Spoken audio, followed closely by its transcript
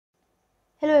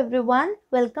Hello everyone,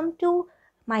 welcome to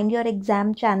Mind Your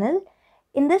Exam channel.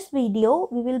 In this video,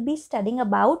 we will be studying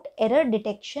about error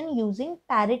detection using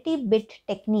parity bit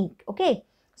technique. Okay,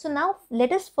 so now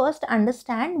let us first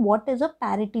understand what is a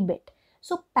parity bit.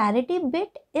 So parity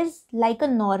bit is like a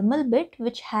normal bit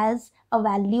which has a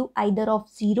value either of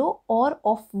 0 or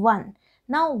of 1.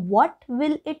 Now what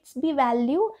will its be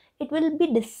value? It will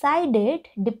be decided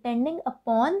depending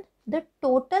upon the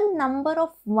total number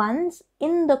of ones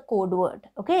in the code word.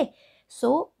 Okay,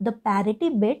 so the parity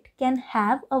bit can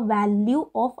have a value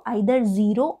of either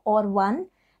 0 or 1.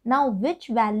 Now which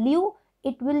value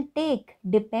it will take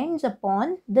depends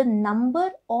upon the number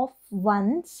of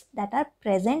ones that are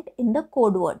present in the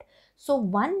code word. So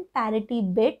one parity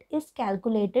bit is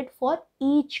calculated for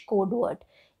each code word.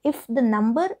 If the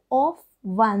number of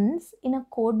ones in a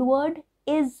code word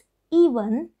is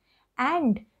even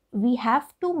and we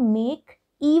have to make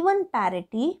even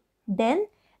parity, then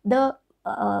the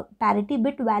parity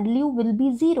bit value will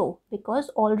be 0 because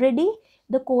already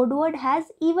the code word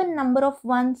has even number of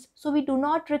ones, so we do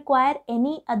not require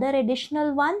any other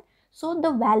additional one, so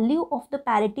the value of the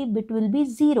parity bit will be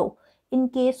 0. In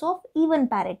case of even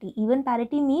parity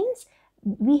means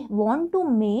we want to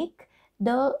make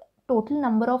the total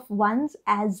number of ones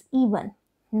as even.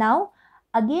 Now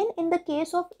again, in the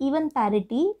case of even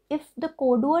parity, if the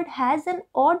code word has an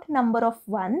odd number of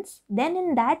ones, then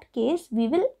in that case we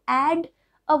will add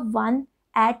a 1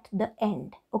 at the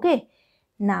end. Okay.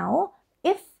 Now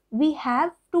if we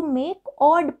have to make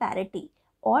odd parity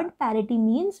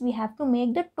means we have to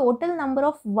make the total number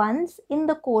of ones in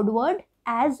the code word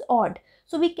as odd.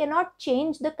 So we cannot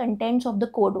change the contents of the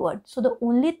code word. So the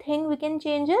only thing we can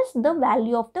change is the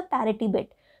value of the parity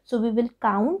bit. So we will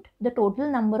count the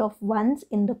total number of ones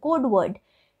in the code word.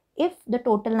 If the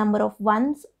total number of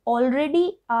ones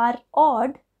already are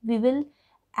odd, we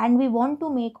want to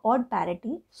make odd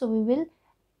parity, so we will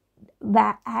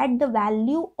add the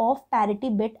value of parity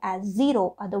bit as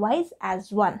 0, otherwise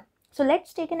as 1. So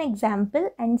let's take an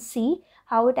example and see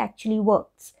how it actually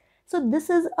works. So this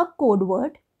is a code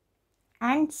word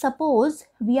and suppose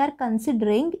we are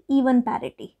considering even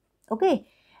parity. Okay,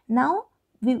 now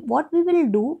what we will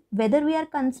do, whether we are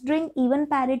considering even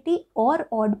parity or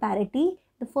odd parity,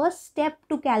 the first step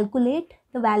to calculate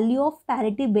the value of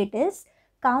parity bit is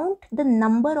count the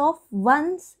number of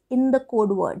ones in the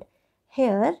code word.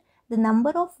 Here the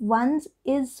number of ones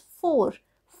is 4.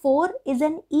 4 is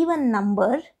an even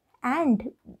number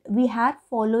and we are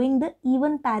following the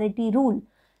even parity rule.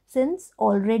 Since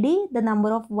already the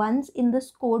number of ones in this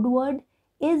code word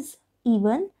is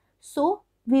even, so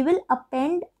we will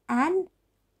append an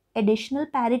additional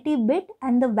parity bit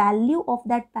and the value of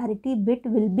that parity bit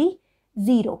will be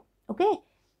 0. Okay.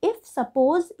 If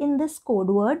suppose in this code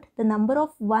word the number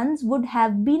of ones would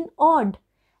have been odd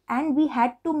and we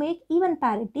had to make even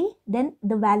parity, then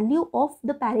the value of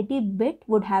the parity bit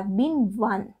would have been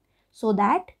 1. So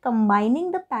that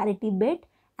combining the parity bit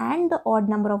and the odd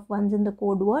number of ones in the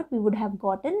code word, we would have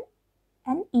gotten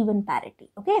an even parity.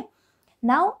 Okay.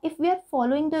 Now if we are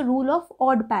following the rule of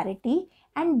odd parity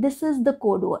and this is the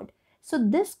code word, so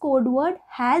this code word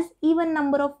has even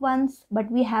number of ones but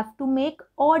we have to make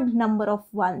odd number of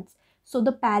ones. So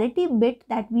the parity bit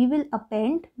that we will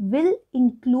append will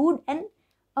include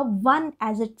a 1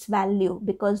 as its value,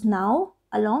 because now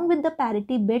along with the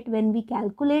parity bit, when we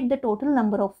calculate the total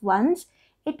number of ones,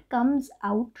 it comes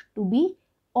out to be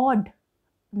odd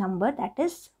number, that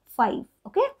is 5.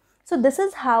 Okay, so this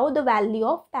is how the value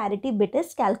of parity bit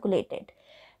is calculated.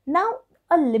 Now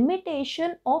a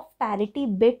limitation of parity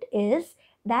bit is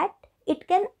that it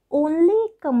can only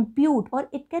compute or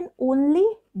it can only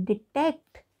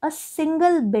detect a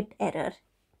single bit error.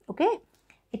 Okay,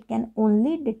 it can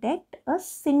only detect a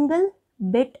single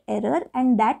bit error,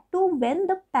 and that too when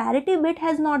the parity bit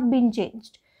has not been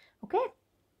changed. Okay,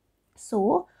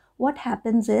 so what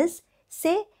happens is,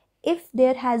 say if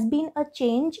there has been a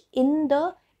change in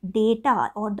the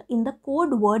data or in the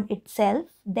code word itself,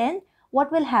 then what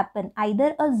will happen?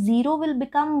 Either a 0 will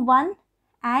become 1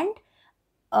 and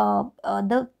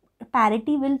the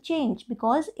parity will change,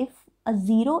 because if a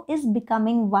 0 is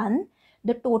becoming 1,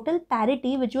 the total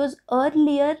parity which was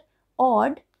earlier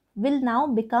odd will now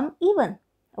become even.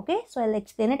 Okay, so I'll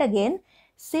explain it again.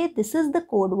 Say this is the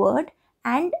code word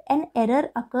and an error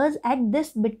occurs at this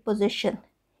bit position.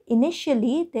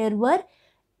 Initially there were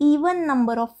even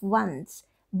number of ones,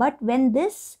 but when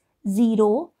this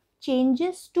 0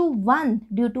 changes to 1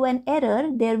 due to an error,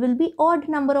 there will be odd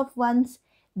number of ones.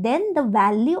 Then the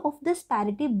value of this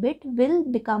parity bit will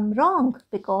become wrong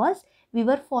because we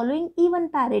were following even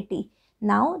parity.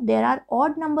 Now there are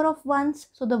odd number of ones,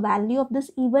 so the value of this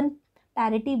even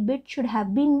parity bit should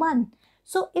have been 1.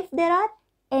 So if there are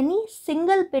any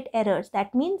single bit errors,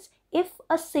 that means if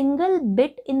a single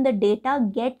bit in the data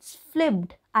gets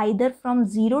flipped either from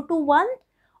 0 to 1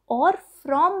 or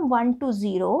from 1 to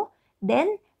 0,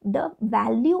 then the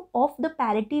value of the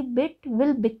parity bit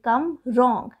will become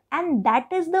wrong, and that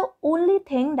is the only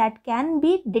thing that can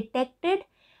be detected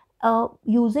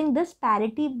using this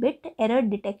parity bit error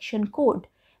detection code.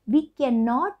 We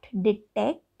cannot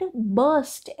detect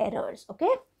burst errors.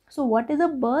 Okay, so what is a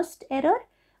burst error?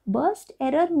 Burst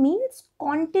error means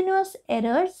continuous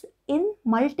errors in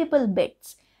multiple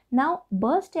bits. Now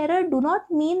burst error do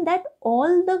not mean that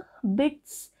all the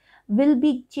bits will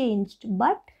be changed,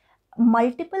 but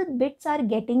multiple bits are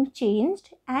getting changed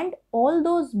and all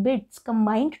those bits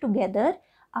combined together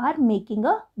are making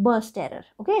a burst error.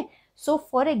 Okay, so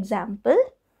for example,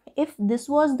 if this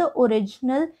was the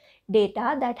original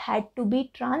data that had to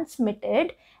be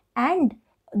transmitted, and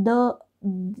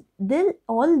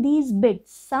all these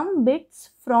bits, some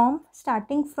bits from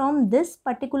starting from this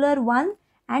particular one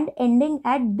and ending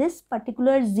at this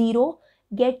particular 0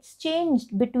 gets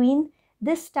changed between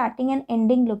this starting and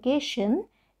ending location,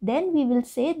 then we will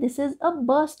say this is a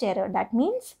burst error. That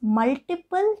means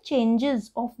multiple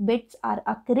changes of bits are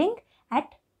occurring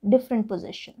at different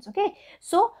positions. Okay,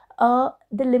 so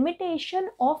the limitation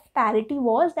of parity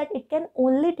was that it can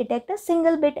only detect a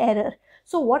single bit error.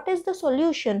 So what is the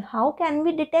solution? How can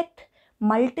we detect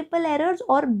multiple errors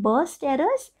or burst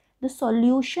errors? The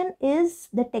solution is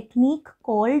the technique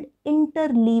called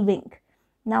interleaving.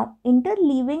 Now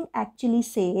interleaving actually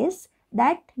says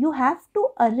that you have to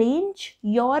arrange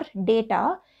your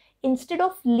data instead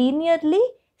of linearly.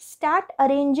 Start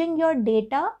arranging your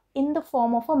data in the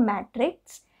form of a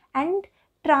matrix and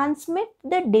transmit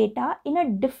the data in a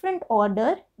different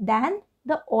order than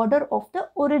the order of the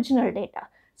original data.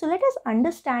 So let us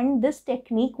understand this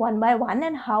technique one by one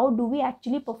and how do we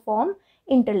actually perform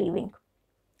interleaving.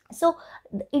 So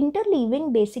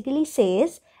interleaving basically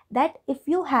says that if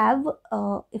you have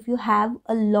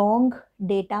a long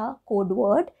data code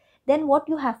word, then what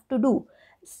you have to do,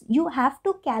 you have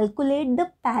to calculate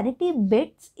the parity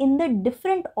bits in the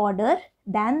different order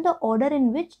than the order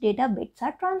in which data bits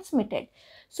are transmitted.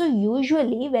 So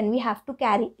usually when we have to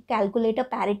calculate a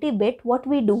parity bit, what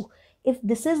we do, if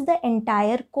this is the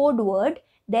entire code word,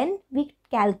 then we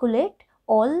calculate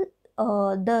all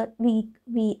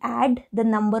we add the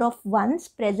number of ones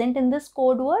present in this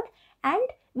code word and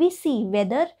we see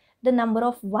whether the number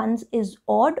of ones is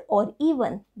odd or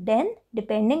even. Then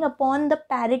depending upon the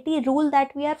parity rule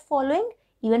that we are following,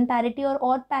 even parity or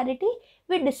odd parity,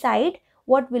 we decide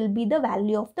what will be the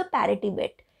value of the parity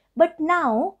bit. But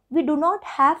now we do not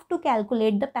have to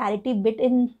calculate the parity bit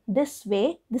in this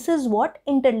way. This is what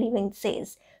interleaving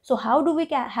says. So how do we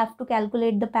have to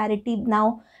calculate the parity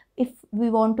now if we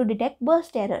want to detect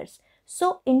burst errors?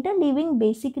 So interleaving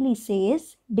basically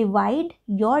says divide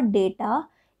your data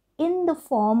in the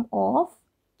form of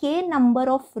k number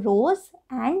of rows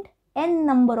and n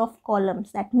number of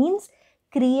columns. That means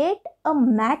create a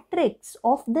matrix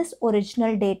of this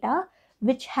original data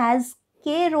which has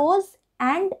k rows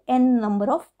and n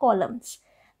number of columns.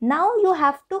 Now you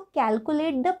have to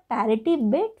calculate the parity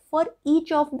bit for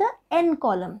each of the n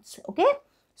columns. Okay,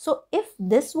 so if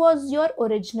this was your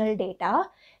original data,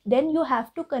 then you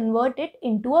have to convert it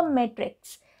into a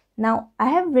matrix. Now I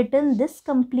have written this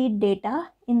complete data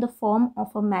in the form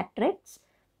of a matrix.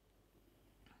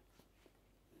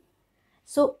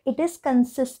 So it is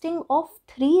consisting of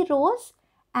 3 rows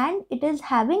and it is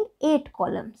having 8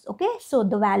 columns. Okay, so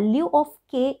the value of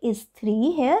k is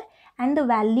 3 here and the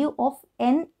value of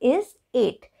n is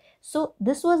 8. So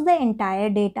this was the entire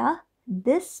data.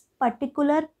 This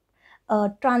particular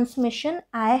transmission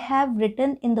I have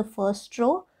written in the first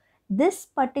row. This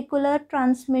particular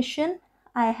transmission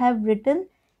I have written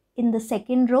in the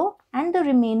second row and the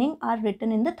remaining are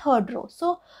written in the third row.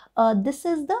 So this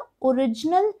is the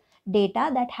original data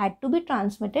that had to be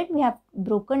transmitted. We have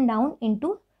broken down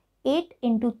into 8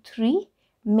 into 3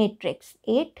 matrix,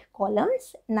 8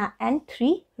 columns and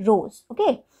 3 rows.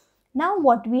 Okay, now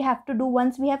what we have to do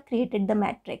once we have created the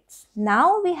matrix?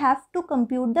 Now we have to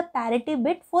compute the parity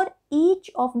bit for each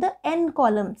of the n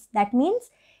columns. That means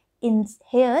in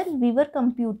here we were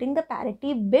computing the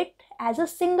parity bit as a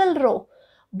single row,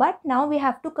 but now we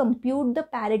have to compute the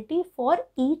parity for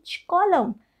each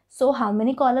column. So how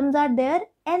many columns are there?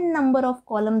 N number of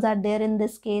columns are there in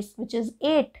this case, which is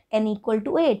 8, n equal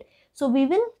to 8. So we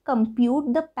will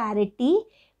compute the parity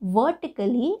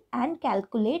vertically and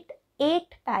calculate 8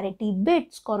 parity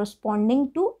bits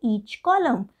corresponding to each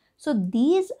column. So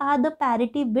these are the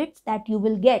parity bits that you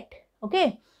will get.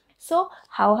 Okay, So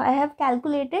how I have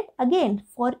calculated? Again,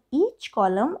 for each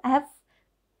column I have,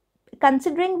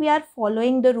 considering we are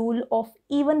following the rule of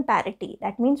even parity,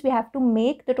 that means we have to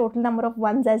make the total number of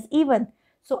ones as even.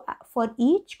 So for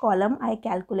each column I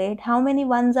calculate how many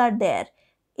ones are there.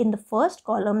 In the first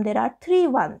column there are 3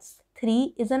 ones.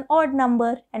 3 is an odd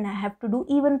number and I have to do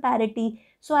even parity.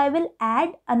 So I will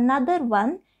add another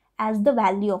one as the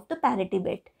value of the parity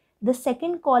bit. The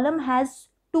second column has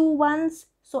 2 ones,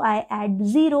 so I add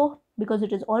 0 because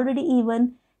it is already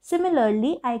even.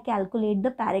 Similarly, I calculate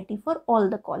the parity for all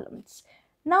the columns.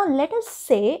 Now let us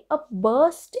say a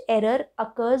burst error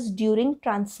occurs during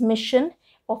transmission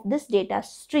of this data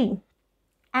stream,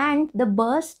 and the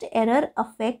burst error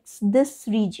affects this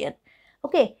region.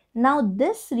 Okay, now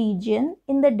this region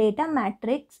in the data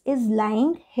matrix is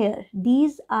lying here.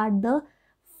 These are the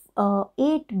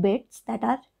 8 bits that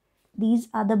are, these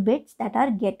are the bits that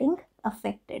are getting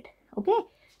affected. Okay,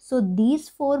 so these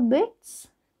 4 bits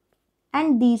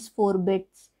and these 4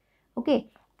 bits. Okay,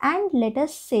 and let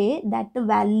us say that the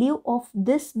value of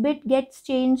this bit gets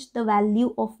changed, the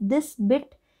value of this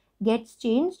bit gets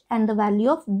changed, and the value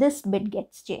of this bit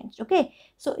gets changed. Okay,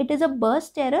 so it is a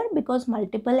burst error because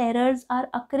multiple errors are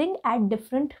occurring at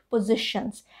different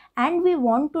positions, and we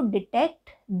want to detect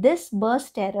this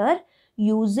burst error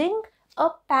using a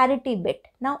parity bit.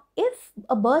 Now if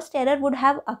a burst error would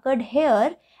have occurred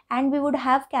here and we would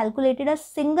have calculated a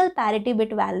single parity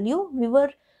bit value, we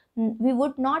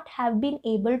would not have been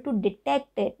able to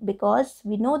detect it, because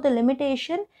we know the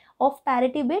limitation of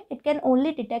parity bit, it can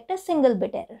only detect a single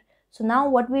bit error. So now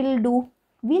what we'll do,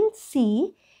 we'll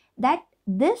see that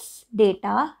this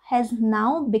data has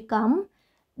now become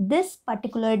this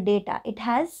particular data. It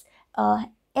has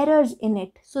errors in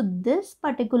it. So this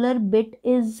particular bit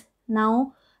is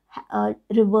now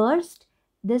reversed,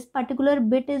 this particular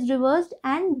bit is reversed,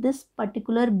 and this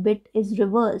particular bit is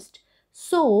reversed.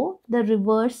 So the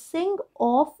reversing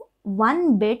of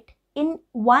one bit in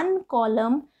one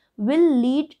column will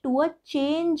lead to a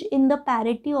change in the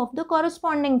parity of the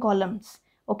corresponding columns.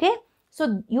 Okay,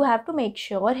 so you have to make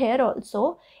sure here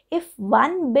also, if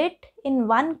one bit in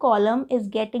one column is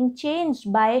getting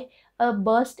changed by a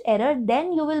burst error,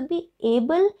 then you will be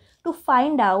able to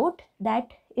find out that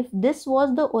if this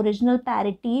was the original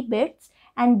parity bits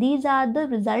and these are the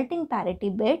resulting parity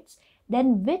bits,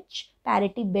 then which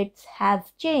parity bits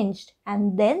have changed,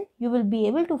 and then you will be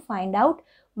able to find out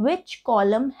which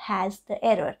column has the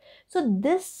error. So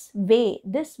this way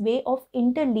of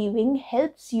interleaving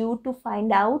helps you to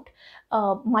find out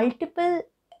multiple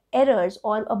errors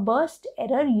or a burst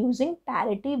error using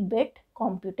parity bit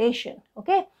computation.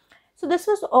 Okay, so this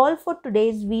was all for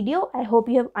today's video. I hope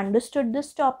you have understood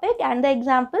this topic and the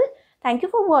example. Thank you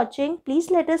for watching. Please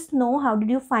let us know how did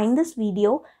you find this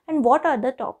video and what are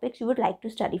the topics you would like to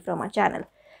study from our channel.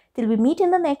 Till we meet in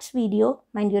the next video,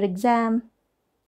 mind your exam.